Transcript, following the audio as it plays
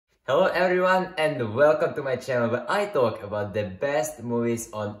Hello everyone and welcome to my channel where I talk about the best movies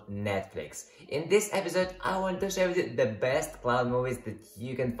on Netflix. In this episode, I want to share with you the best clown movies that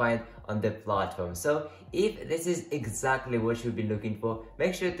you can find on the platform. So if this is exactly what you've been looking for,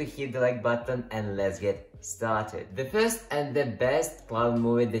 make sure to hit the like button and let's get started. The first and the best clown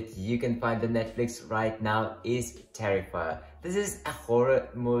movie that you can find on Netflix right now is Terrifier. This is a horror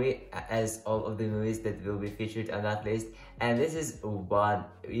movie, as all of the movies that will be featured on that list, and this is one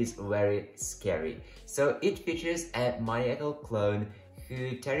is very scary. So it features a maniacal clown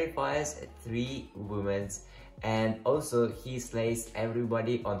who terrifies 3 women, and also he slays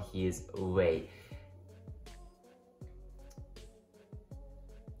everybody on his way.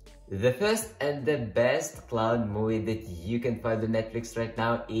 The first and the best clown movie that you can find on Netflix right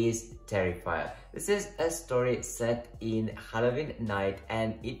now is Terrifier. This is a story set in Halloween night,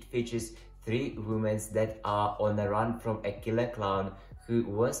 and it features 3 women that are on a run from a killer clown who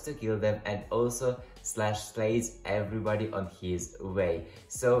wants to kill them and also slays everybody on his way.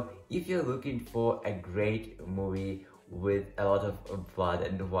 So if you're looking for a great movie with a lot of blood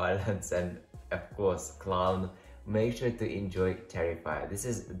and violence and of course clown, make sure to enjoy Terrifier. This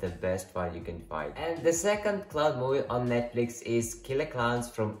is the best one you can find. And the second clown movie on Netflix is Killer Klowns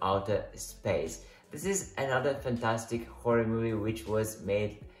from Outer Space. This is another fantastic horror movie which was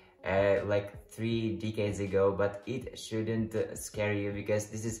made like 3 decades ago, but it shouldn't scare you because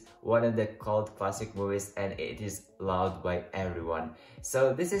this is one of the cult classic movies and it is loved by everyone.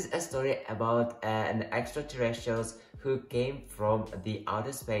 So this is a story about an extraterrestrials who came from the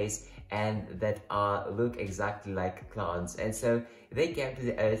outer space and that look exactly like clowns, and so they came to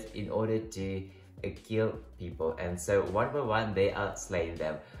the earth in order to kill people, and so one by one they are slaying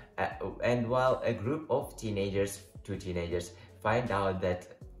them. And while a group of teenagers, 2 teenagers, find out that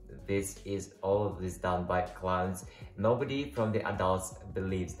all of this done by clowns, nobody from the adults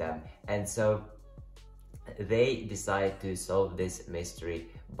believes them, and so they decide to solve this mystery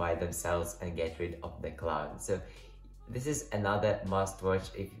by themselves and get rid of the clown. So this is another must-watch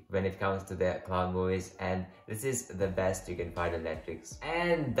when it comes to the clown movies, and this is the best you can find on Netflix.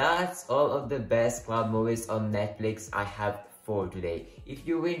 And that's all of the best clown movies on Netflix I have for today. If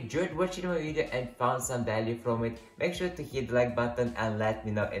you enjoyed watching my video and found some value from it, make sure to hit the like button and let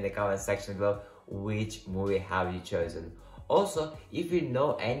me know in the comment section below which movie have you chosen. Also, if you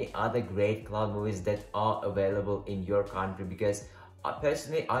know any other great clown movies that are available in your country, because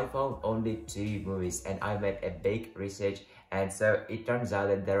personally I found only 2 movies and I made a big research, and so it turns out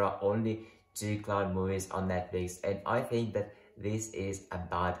that there are only 2 clown movies on Netflix, and I think that this is a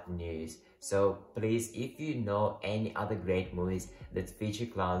bad news. So please, if you know any other great movies that feature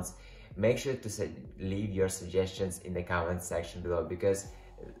clowns, make sure to leave your suggestions in the comment section below, because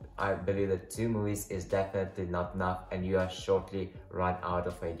I believe that 2 movies is definitely not enough and you are shortly run out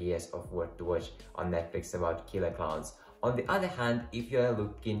of ideas of what to watch on Netflix about killer clowns. On the other hand, if you are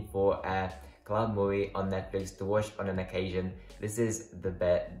looking for a clown movie on Netflix to watch on an occasion, this is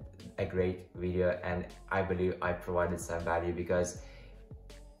a great video, and I believe I provided some value because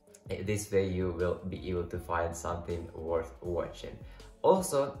this way you will be able to find something worth watching.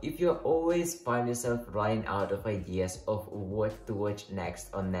 Also, if you always find yourself running out of ideas of what to watch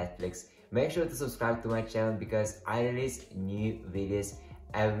next on Netflix, make sure to subscribe to my channel because I release new videos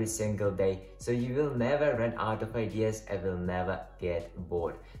every single day, so you will never run out of ideas and will never get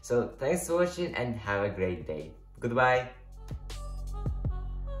bored. So thanks for watching and have a great day. Goodbye.